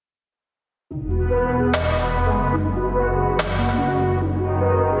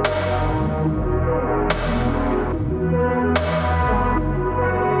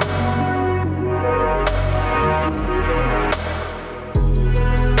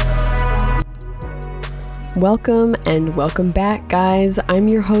Welcome and welcome back, guys. I'm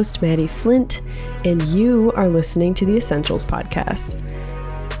your host, Maddie Flint, and you are listening to the Essentials Podcast.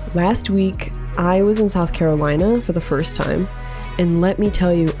 Last week, I was in South Carolina for the first time, and let me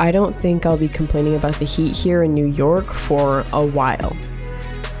tell you, I don't think I'll be complaining about the heat here in New York for a while.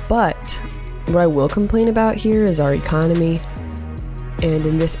 But what I will complain about here is our economy. And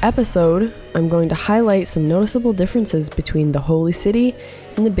in this episode, I'm going to highlight some noticeable differences between the Holy City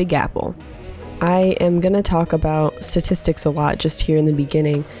and the Big Apple. I am going to talk about statistics a lot just here in the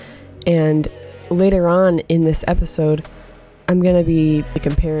beginning, and later on in this episode, I'm going to be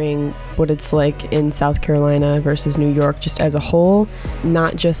comparing what it's like in South Carolina versus New York just as a whole,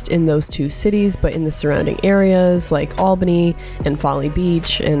 not just in those two cities, but in the surrounding areas like Albany and Folly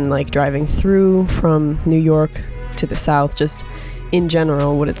Beach, and like driving through from New York to the South, just in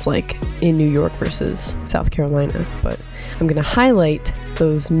general, what it's like in New York versus South Carolina. But I'm going to highlight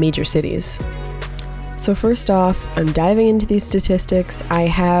those major cities. So first off, I'm diving into these statistics. I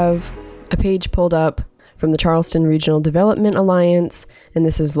have a page pulled up from the Charleston Regional Development Alliance, and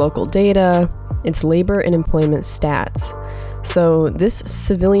this is local data. It's labor and employment stats. So this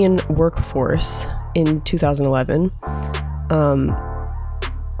civilian workforce in 2011,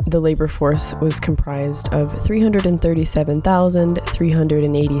 the labor force was comprised of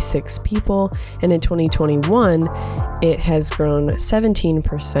 337,386 people, and in 2021, it has grown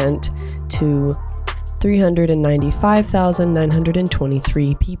 17% to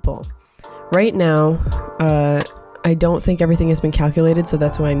 395,923 people. Right now, I don't think everything has been calculated, so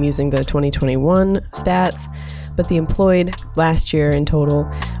that's why I'm using the 2021 stats, but the employed last year in total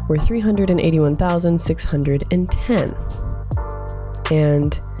were 381,610.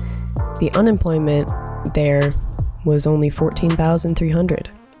 And the unemployment there was only 14,300.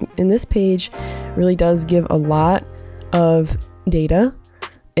 And this page really does give a lot of data.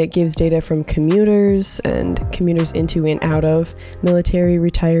 It gives data from commuters and commuters into and out of military,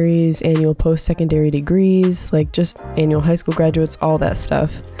 retirees, annual post-secondary degrees, like just annual high school graduates, all that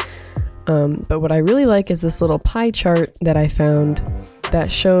stuff. But what I really like is this little pie chart that I found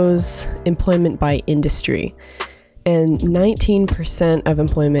that shows employment by industry. And 19% of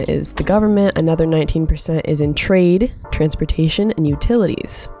employment is the government, another 19% is in trade, transportation, and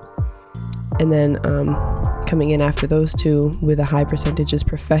utilities. And then coming in after those two with a high percentage is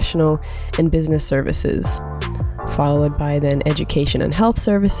professional and business services, followed by then education and health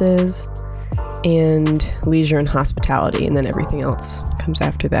services, and leisure and hospitality, and then everything else comes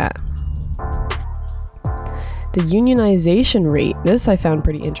after that. The unionization rate, this I found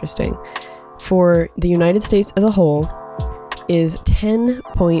pretty interesting, for the United States as a whole is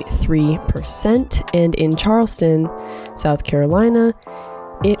 10.3%, and in Charleston, South Carolina,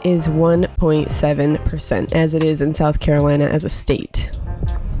 it is 1.7%, as it is in South Carolina as a state.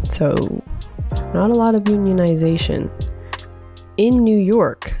 So, not a lot of unionization. In New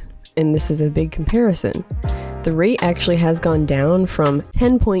York, and this is a big comparison, the rate actually has gone down from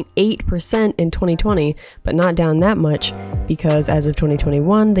 10.8% in 2020, but not down that much, because as of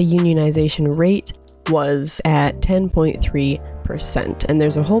 2021, the unionization rate was at 10.3%. And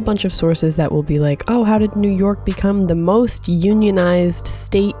there's a whole bunch of sources that will be like, oh, how did New York become the most unionized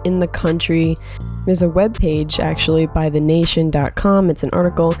state in the country? There's a webpage actually by thenation.com. It's an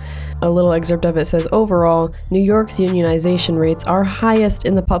article. A little excerpt of it says, overall, New York's unionization rates are highest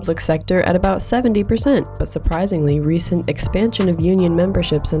in the public sector at about 70%, but surprisingly, recent expansion of union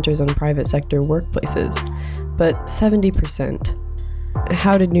membership centers on private sector workplaces. But 70%.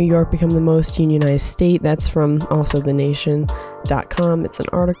 How did New York become the most unionized state? That's from also thenation.com. It's an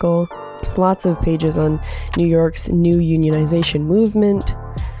article. Lots of pages on New York's new unionization movement.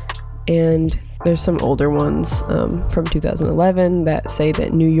 And there's some older ones from 2011 that say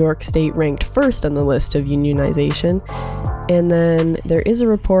that New York State ranked first on the list of unionization. And then there is a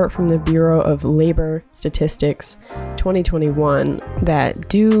report from the Bureau of Labor Statistics 2021 that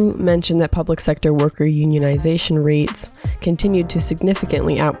do mention that public sector worker unionization rates continued to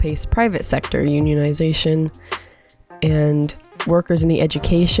significantly outpace private sector unionization, and workers in the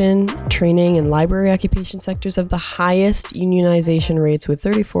education, training, and library occupation sectors have the highest unionization rates, with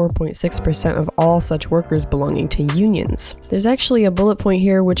 34.6% of all such workers belonging to unions. There's actually a bullet point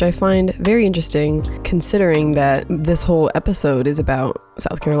here which I find very interesting, considering that this whole episode is about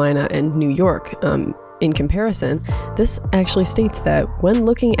South Carolina and New York. In comparison, this actually states that when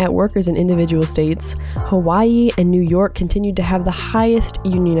looking at workers in individual states, Hawaii and New York continued to have the highest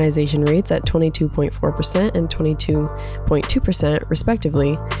unionization rates at 22.4% and 22.2%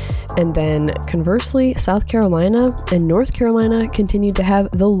 respectively. And then conversely, South Carolina and North Carolina continued to have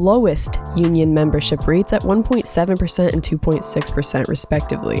the lowest union membership rates at 1.7% and 2.6%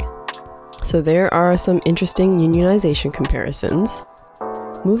 respectively. So there are some interesting unionization comparisons.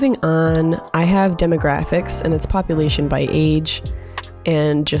 Moving on, I have demographics, and it's population by age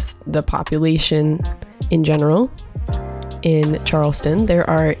and just the population in general. In Charleston, there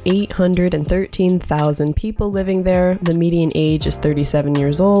are 813,000 people living there. The median age is 37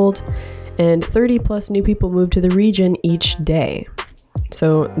 years old, and 30 plus new people move to the region each day.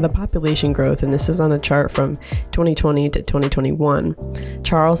 So the population growth, and this is on a chart from 2020 to 2021,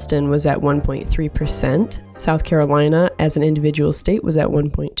 Charleston was at 1.3%, South Carolina as an individual state was at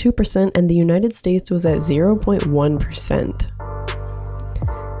 1.2%, and the United States was at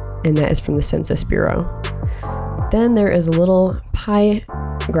 0.1%. And that is from the Census Bureau. Then there is a little pie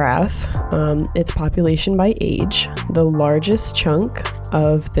graph. It's population by age. The largest chunk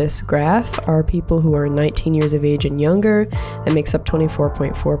of this graph are people who are 19 years of age and younger. That makes up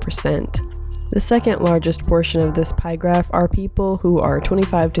 24.4%. The second largest portion of this pie graph are people who are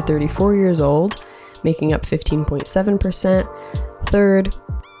 25 to 34 years old, making up 15.7%. Third,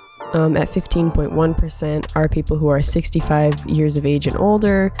 at 15.1%, are people who are 65 years of age and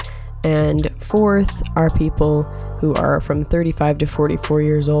older. And fourth are people who are from 35 to 44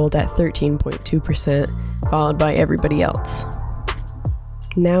 years old at 13.2%, followed by everybody else.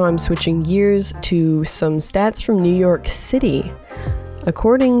 Now I'm switching gears to some stats from New York City.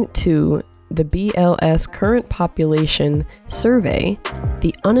 According to the BLS Current Population Survey,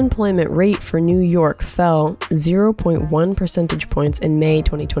 the unemployment rate for New York fell 0.1 percentage points in May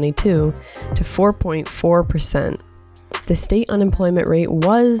 2022 to 4.4%. The state unemployment rate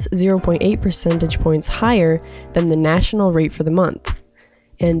was 0.8 percentage points higher than the national rate for the month.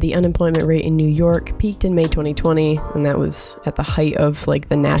 And the unemployment rate in New York peaked in May 2020, and that was at the height of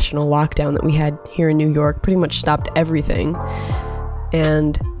the national lockdown that we had here in New York. Pretty much stopped everything.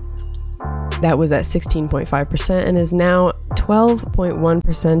 And that was at 16.5% and is now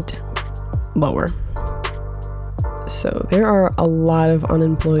 12.1% lower. So there are a lot of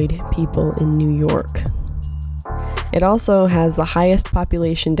unemployed people in New York. It also has the highest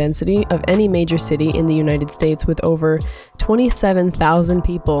population density of any major city in the United States, with over 27,000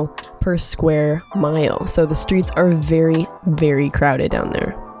 people per square mile. So the streets are very, very crowded down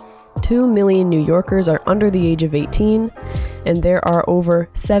there. 2 million New Yorkers are under the age of 18, and there are over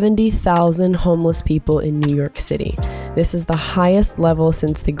 70,000 homeless people in New York City. This is the highest level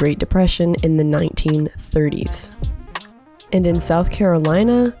since the Great Depression in the 1930s. And in South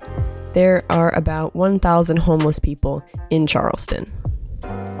Carolina, there are about 1,000 homeless people in Charleston.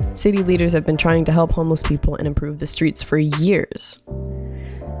 City leaders have been trying to help homeless people and improve the streets for years.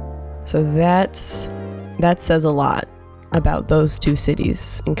 So that says a lot about those two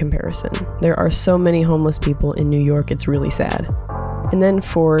cities in comparison. There are so many homeless people in New York, it's really sad. And then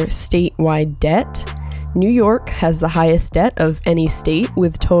for statewide debt, New York has the highest debt of any state,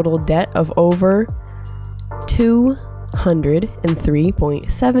 with total debt of over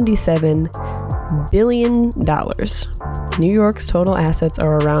 $203.77 billion. New York's total assets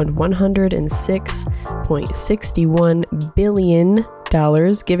are around $106.61 billion,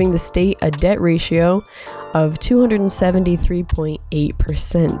 giving the state a debt ratio of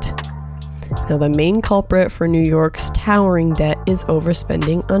 273.8%. Now, the main culprit for New York's towering debt is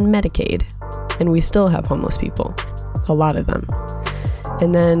overspending on Medicaid, and we still have homeless people, a lot of them.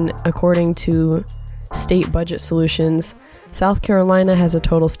 And then, according to State Budget Solutions, South Carolina has a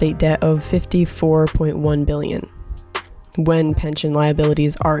total state debt of $54.1 billion when pension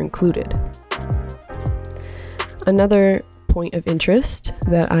liabilities are included. Another point of interest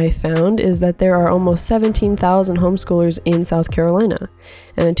that I found is that there are almost 17,000 homeschoolers in South Carolina,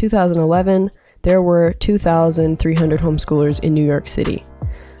 and in 2011 there were 2,300 homeschoolers in New York City.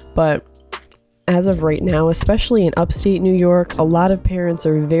 But as of right now, especially in upstate New York, a lot of parents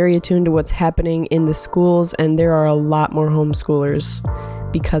are very attuned to what's happening in the schools, and there are a lot more homeschoolers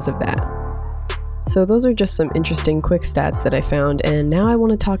because of that. So those are just some interesting quick stats that I found, and now I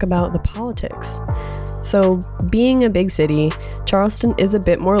want to talk about the politics. So, being a big city, Charleston is a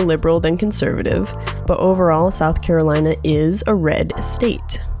bit more liberal than conservative, but overall, South Carolina is a red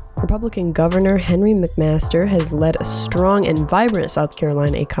state. Republican Governor Henry McMaster has led a strong and vibrant South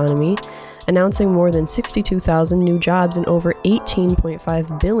Carolina economy, announcing more than 62,000 new jobs and over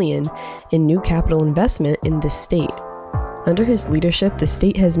 $18.5 billion in new capital investment in the state. Under his leadership, the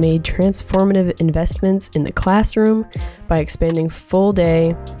state has made transformative investments in the classroom by expanding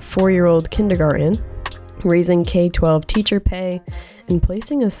full-day, 4-year-old kindergarten, raising K-12 teacher pay, and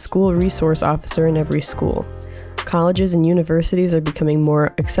placing a school resource officer in every school. colleges and universities are becoming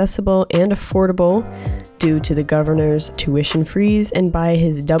more accessible and affordable due to the governor's tuition freeze and by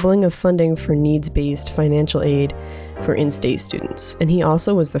his doubling of funding for needs-based financial aid for in-state students. And he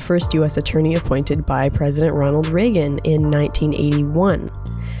also was the first U.S. attorney appointed by President Ronald Reagan in 1981.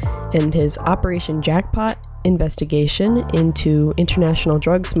 And his Operation Jackpot investigation into international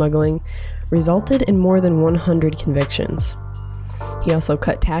drug smuggling resulted in more than 100 convictions. He also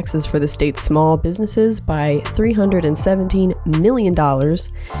cut taxes for the state's small businesses by $317 million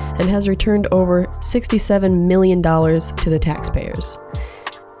and has returned over $67 million to the taxpayers.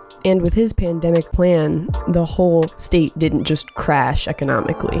 And with his pandemic plan, the whole state didn't just crash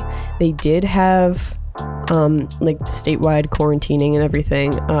economically. They did have like statewide quarantining and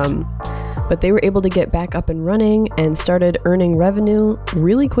everything, but they were able to get back up and running and started earning revenue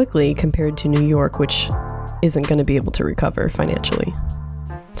really quickly compared to New York, which isn't going to be able to recover financially.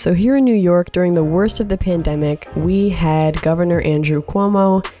 So here in New York, during the worst of the pandemic, we had Governor Andrew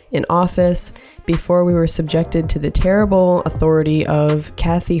Cuomo in office before we were subjected to the terrible authority of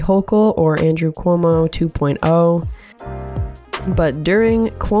Kathy Hochul, or Andrew Cuomo 2.0. But during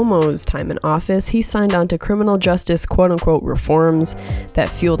Cuomo's time in office, he signed on to criminal justice quote-unquote reforms that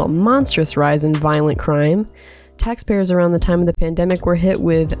fueled a monstrous rise in violent crime. Taxpayers around the time of the pandemic were hit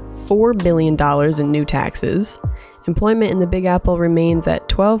with $4 billion in new taxes. Employment in the Big Apple remains at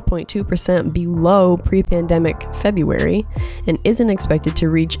 12.2% below pre-pandemic February and isn't expected to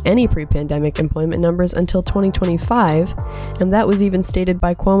reach any pre-pandemic employment numbers until 2025, and that was even stated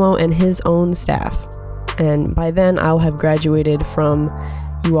by Cuomo and his own staff. And by then, I'll have graduated from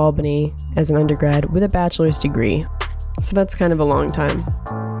UAlbany as an undergrad with a bachelor's degree. So that's kind of a long time.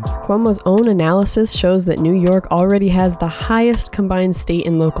 Cuomo's own analysis shows that New York already has the highest combined state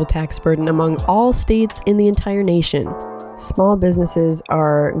and local tax burden among all states in the entire nation. Small businesses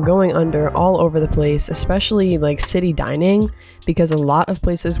are going under all over the place, especially like city dining, because a lot of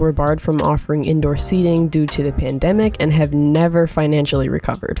places were barred from offering indoor seating due to the pandemic and have never financially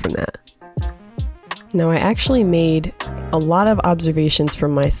recovered from that. Now, I actually made a lot of observations for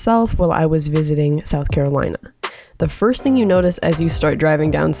myself while I was visiting South Carolina. The first thing you notice as you start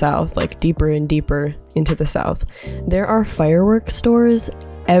driving down south, like deeper and deeper into the south, there are fireworks stores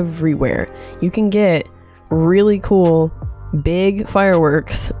everywhere. You can get really cool, big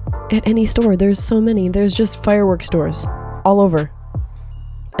fireworks at any store. There's so many. There's just fireworks stores all over.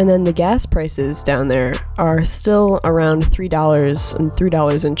 And then the gas prices down there are still around $3 and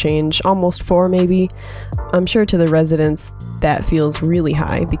 $3 and change, almost $4 maybe. I'm sure to the residents that feels really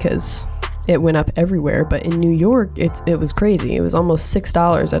high because it went up everywhere, but in New York, it was crazy. It was almost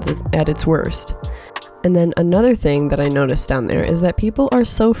 $6 at its worst. And then another thing that I noticed down there is that people are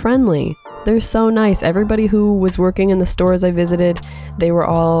so friendly. They're so nice. Everybody who was working in the stores I visited, they were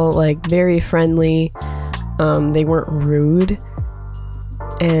all like very friendly. They weren't rude.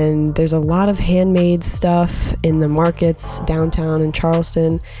 And there's a lot of handmade stuff in the markets downtown in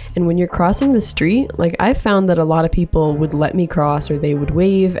Charleston. And when you're crossing the street, like I found that a lot of people would let me cross, or they would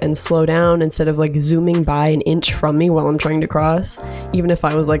wave and slow down instead of like zooming by an inch from me while I'm trying to cross, even if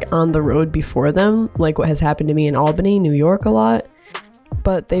I was like on the road before them, like what has happened to me in Albany, New York a lot.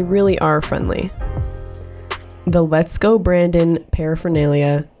 But they really are friendly. The Let's Go Brandon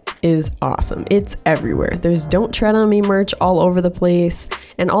paraphernalia is awesome. It's everywhere. There's Don't Tread on Me merch all over the place,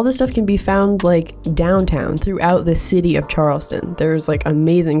 and all this stuff can be found like downtown throughout the city of Charleston. There's like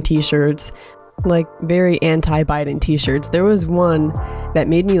amazing t-shirts, like very anti-Biden t-shirts. There was one that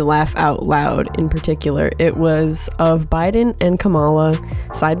made me laugh out loud in particular. It was of Biden and Kamala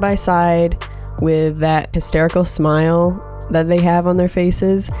side by side with that hysterical smile that they have on their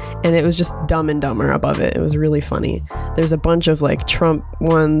faces, and it was just Dumb and Dumber above it. It was really funny. There's a bunch of like Trump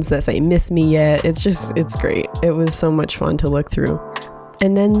ones that say "Miss Me Yet." It's great. It was so much fun to look through.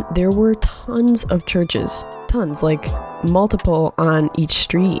 And then there were tons of churches, tons, like multiple on each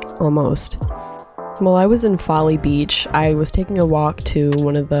street almost. While I was in Folly Beach, I was taking a walk to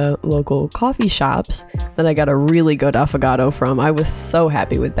one of the local coffee shops that I got a really good affogato from. I was so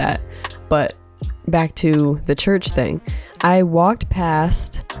happy with that. But back to the church thing. I walked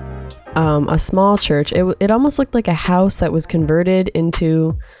past a small church. It almost looked like a house that was converted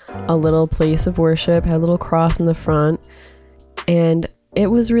into a little place of worship, had a little cross in the front, and it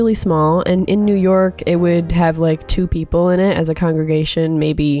was really small. And in New York, it would have like 2 people in it as a congregation,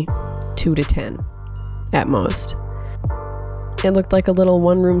 maybe 2 to 10 at most. It looked like a little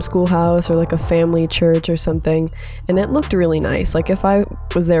one-room schoolhouse or like a family church or something, and it looked really nice. Like if I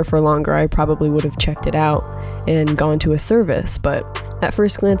was there for longer, I probably would have checked it out and gone to a service, but at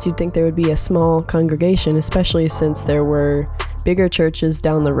first glance you'd think there would be a small congregation, especially since there were bigger churches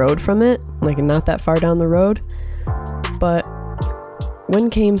down the road from it, like not that far down the road. But when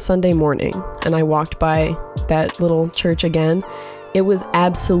came Sunday morning and I walked by that little church again, it was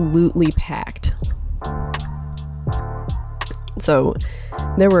absolutely packed. So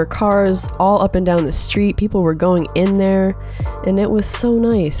there were cars all up and down the street. People were going in there, and it was so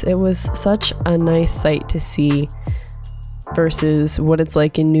nice. It was such a nice sight to see versus what it's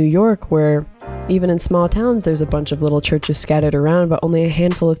like in New York, where even in small towns there's a bunch of little churches scattered around, but only a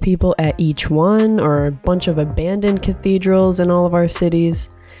handful of people at each one, or a bunch of abandoned cathedrals in all of our cities.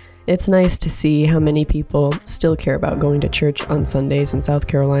 It's nice to see how many people still care about going to church on Sundays in South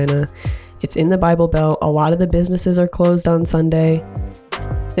Carolina. It's in the Bible Belt. A lot of the businesses are closed on Sunday.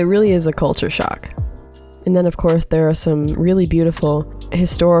 It really is a culture shock. And then, of course, there are some really beautiful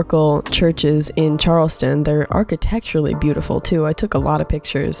historical churches in Charleston. They're architecturally beautiful, too. I took a lot of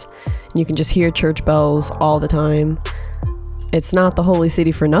pictures. And you can just hear church bells all the time. It's not the holy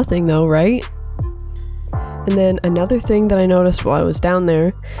city for nothing, though, right? And then another thing that I noticed while I was down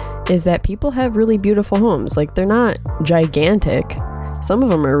there is that people have really beautiful homes. Like, they're not gigantic. Some of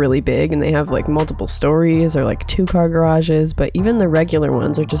them are really big and they have like multiple stories or like 2-car garages, but even the regular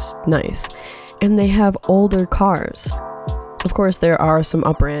ones are just nice. And they have older cars. Of course, there are some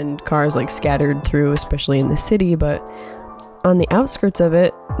upper end cars like scattered through, especially in the city, but on the outskirts of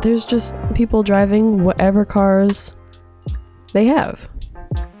it, there's just people driving whatever cars they have.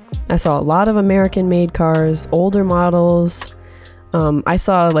 I saw a lot of American-made cars, older models. I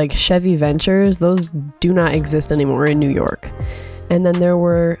saw like Chevy Ventures. Those do not exist anymore in New York. And then there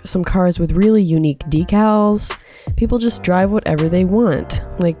were some cars with really unique decals. People just drive whatever they want.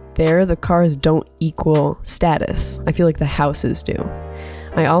 Like there, the cars don't equal status. I feel like the houses do.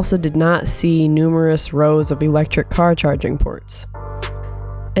 I also did not see numerous rows of electric car charging ports.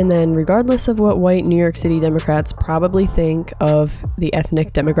 And then regardless of what white New York City Democrats probably think of the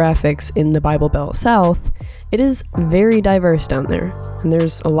ethnic demographics in the Bible Belt South, it is very diverse down there. And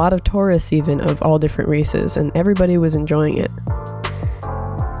there's a lot of tourists even of all different races, and everybody was enjoying it.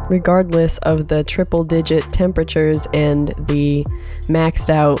 Regardless of the triple-digit temperatures and the maxed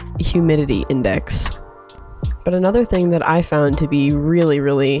out humidity index. But another thing that I found to be really,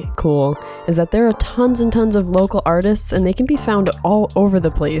 really cool is that there are tons and tons of local artists, and they can be found all over the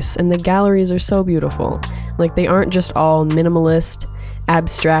place, and the galleries are so beautiful. Like, they aren't just all minimalist,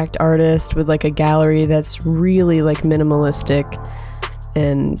 abstract artists with like a gallery that's really like minimalistic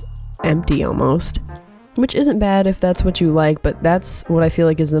and empty almost. Which isn't bad if that's what you like, but that's what I feel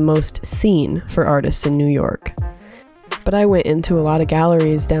like is the most seen for artists in New York. But I went into a lot of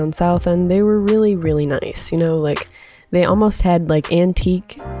galleries down south and they were really, really nice. You know, like they almost had like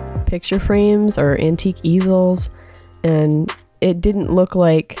antique picture frames or antique easels, and it didn't look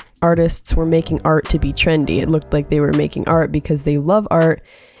like artists were making art to be trendy. It looked like they were making art because they love art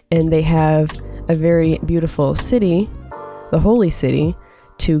and they have a very beautiful city, the Holy City,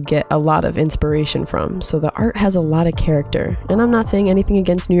 to get a lot of inspiration from. So the art has a lot of character. And I'm not saying anything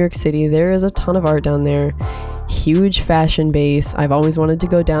against New York City. There is a ton of art down there. Huge fashion base. I've always wanted to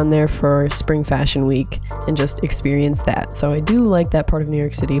go down there for Spring Fashion Week and just experience that. So I do like that part of New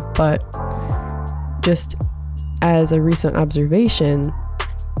York City, but just as a recent observation,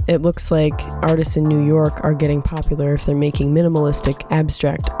 it looks like artists in New York are getting popular if they're making minimalistic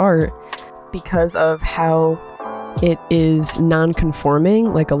abstract art because of how it is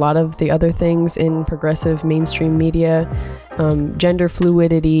non-conforming, like a lot of the other things in progressive mainstream media, gender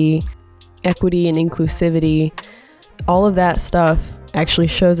fluidity, equity and inclusivity, all of that stuff actually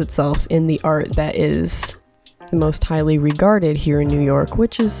shows itself in the art that is the most highly regarded here in New York,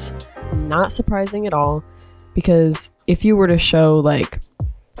 which is not surprising at all, because if you were to show like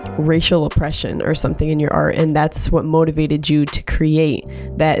racial oppression or something in your art and that's what motivated you to create,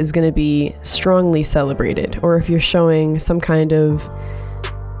 that is going to be strongly celebrated. Or if you're showing some kind of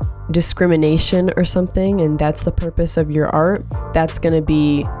discrimination or something and that's the purpose of your art, that's going to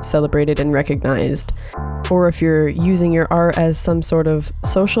be celebrated and recognized. Or if you're using your art as some sort of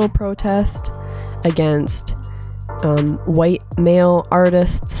social protest against white male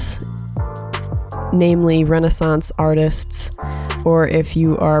artists, namely Renaissance artists, or if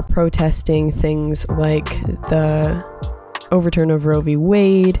you are protesting things like the overturn of Roe v.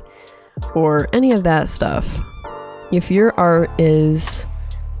 Wade, or any of that stuff. If your art is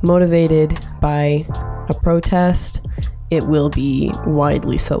motivated by a protest, it will be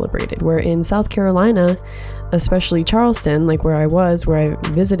widely celebrated. Where in South Carolina, especially Charleston, like where I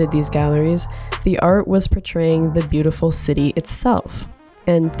visited these galleries, the art was portraying the beautiful city itself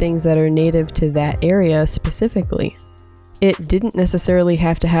and things that are native to that area specifically. it didn't necessarily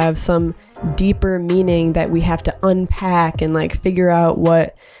have to have some deeper meaning that we have to unpack and like figure out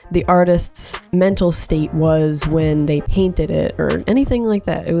what the artist's mental state was when they painted it or anything like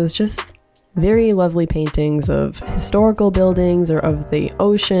that. It was just very lovely paintings of historical buildings or of the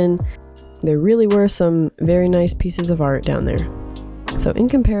ocean. There really were some very nice pieces of art down there. So in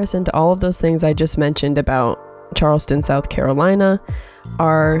comparison to all of those things I just mentioned about Charleston, South Carolina,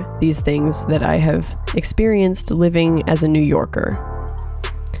 are these things that I have experienced living as a New Yorker.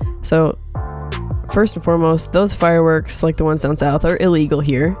 So first and foremost, those fireworks, like the ones down south, are illegal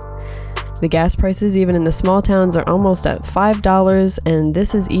here. The gas prices, even in the small towns, are almost at $5, and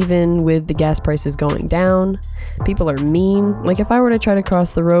this is even with the gas prices going down. People are mean. Like, if I were to try to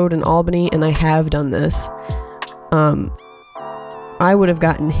cross the road in Albany, and I have done this, I would have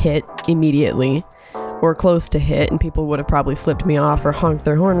gotten hit immediately, or close to hit, and people would have probably flipped me off or honked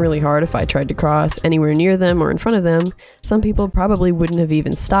their horn really hard if I tried to cross anywhere near them or in front of them. Some people probably wouldn't have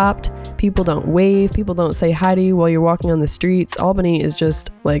even stopped. People don't wave. People don't say hi to you while you're walking on the streets. Albany is just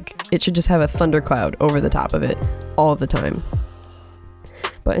like, it should just have a thundercloud over the top of it all of the time.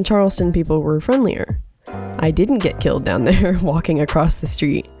 But in Charleston, people were friendlier. I didn't get killed down there walking across the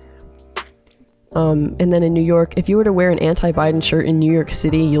street. And then in New York, if you were to wear an anti-Biden shirt in New York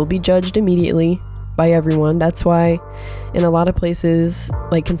City, you'll be judged immediately by everyone. That's why in a lot of places,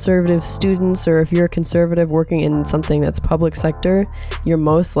 like conservative students, or if you're a conservative working in something that's public sector, you're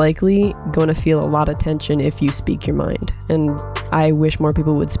most likely going to feel a lot of tension if you speak your mind. And I wish more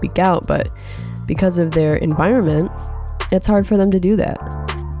people would speak out, but because of their environment, it's hard for them to do that.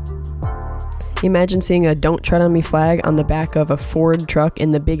 Imagine seeing a "Don't Tread on Me" flag on the back of a Ford truck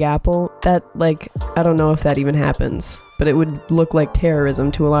in the Big Apple. That, like, I don't know if that even happens, but it would look like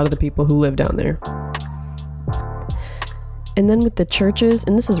terrorism to a lot of the people who live down there. And then with the churches,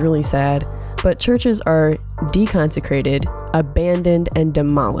 and this is really sad, but churches are deconsecrated, abandoned, and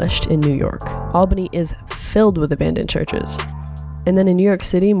demolished in New York. Albany is filled with abandoned churches. And then in New York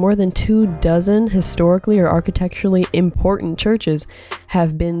City, more than 24 historically or architecturally important churches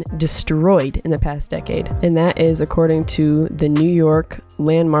have been destroyed in the past decade. And that is according to the New York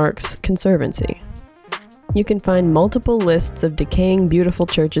Landmarks Conservancy. You can find multiple lists of decaying beautiful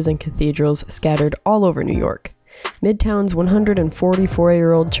churches and cathedrals scattered all over New York. Midtown's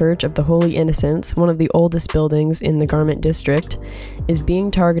 144-year-old Church of the Holy Innocents, one of the oldest buildings in the Garment District, is being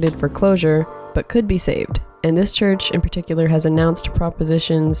targeted for closure, but could be saved. And this church in particular has announced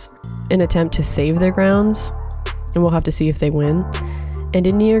propositions in attempt to save their grounds, and we'll have to see if they win. And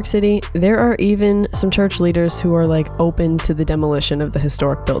in New York City, there are even some church leaders who are like open to the demolition of the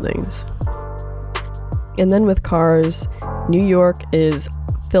historic buildings. And then with cars, New York is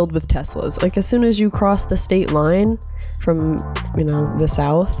filled with Teslas. Like, as soon as you cross the state line from, the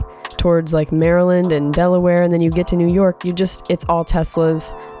south towards like Maryland and Delaware, and then you get to New York, it's all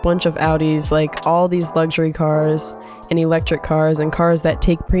Teslas, bunch of Audis, like all these luxury cars and electric cars and cars that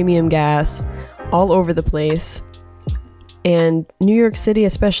take premium gas all over the place. And New York City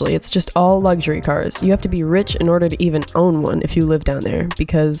especially, it's just all luxury cars. You have to be rich in order to even own one if you live down there,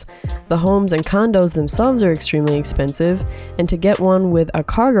 because the homes and condos themselves are extremely expensive, and to get one with a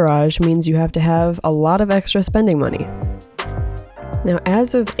car garage means you have to have a lot of extra spending money. Now,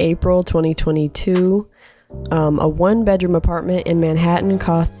 as of April 2022, a one-bedroom apartment in Manhattan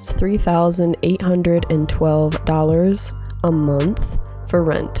costs $3,812 a month for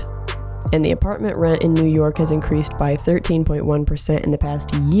rent. And the apartment rent in New York has increased by 13.1% in the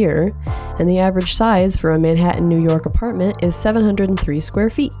past year, and the average size for a Manhattan, New York apartment is 703 square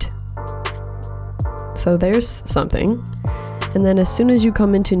feet. So there's something. And then as soon as you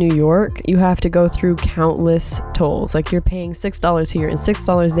come into New York, you have to go through countless tolls. Like, you're paying $6 here and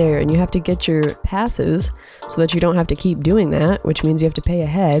 $6 there, and you have to get your passes so that you don't have to keep doing that, which means you have to pay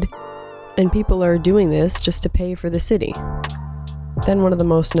ahead. And people are doing this just to pay for the city. Then one of the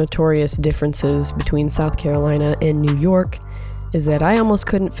most notorious differences between South Carolina and New York is that I almost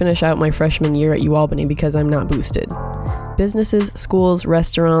couldn't finish out my freshman year at UAlbany because I'm not boosted. Businesses, schools,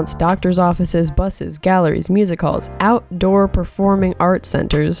 restaurants, doctors' offices, buses, galleries, music halls, outdoor performing arts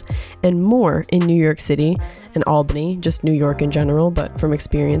centers, and more in New York City and Albany, just New York in general, but from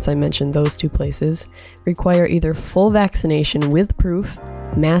experience I mentioned those two places, require either full vaccination with proof,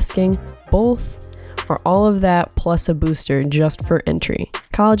 masking, both, or all of that plus a booster just for entry.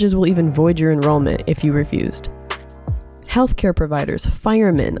 Colleges will even void your enrollment if you refused. Healthcare providers,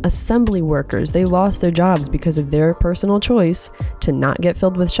 firemen, assembly workers, they lost their jobs because of their personal choice to not get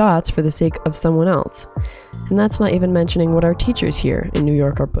filled with shots for the sake of someone else. And that's not even mentioning what our teachers here in New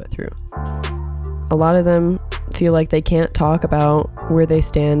York are put through. A lot of them feel like they can't talk about where they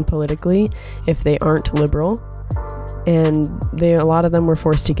stand politically if they aren't liberal. and a lot of them were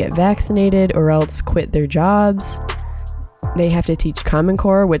forced to get vaccinated or else quit their jobs. They have to teach Common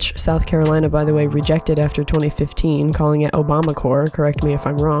Core, which South Carolina, by the way, rejected after 2015, calling it Obama Core. Correct me if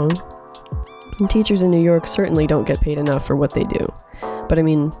I'm wrong. And teachers in New York certainly don't get paid enough for what they do. But I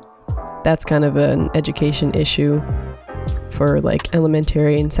mean, that's kind of an education issue for like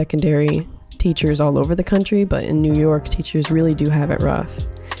elementary and secondary teachers all over the country. But in New York, teachers really do have it rough.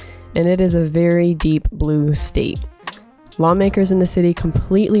 And it is a very deep blue state. Lawmakers in the city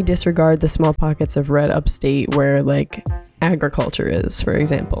completely disregard the small pockets of red upstate where like agriculture is, for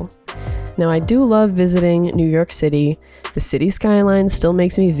example. Now, I do love visiting New York City. The city skyline still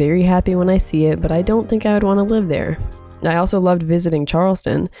makes me very happy when I see it, but I don't think I would want to live there. I also loved visiting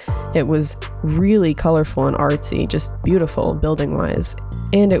Charleston. It was really colorful and artsy, just beautiful building-wise.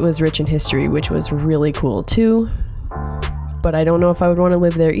 And it was rich in history, which was really cool too. But I don't know if I would want to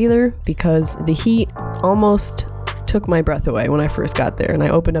live there either, because the heat almost took my breath away when I first got there, and I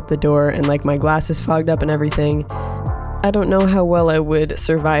opened up the door and like my glasses fogged up and everything. I don't know how well I would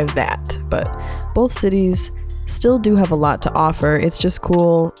survive that, but both cities still do have a lot to offer. It's just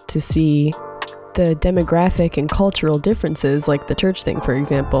cool to see the demographic and cultural differences, like the church thing, for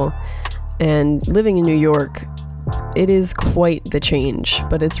example. And living in New York, it is quite the change,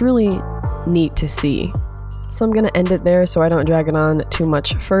 but it's really neat to see. So I'm going to end it there so I don't drag it on too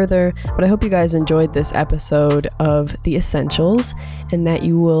much further, but I hope you guys enjoyed this episode of The Essentials and that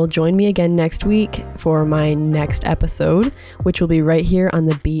you will join me again next week for my next episode, which will be right here on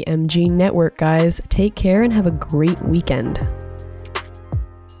the BMG Network, guys. Take care and have a great weekend.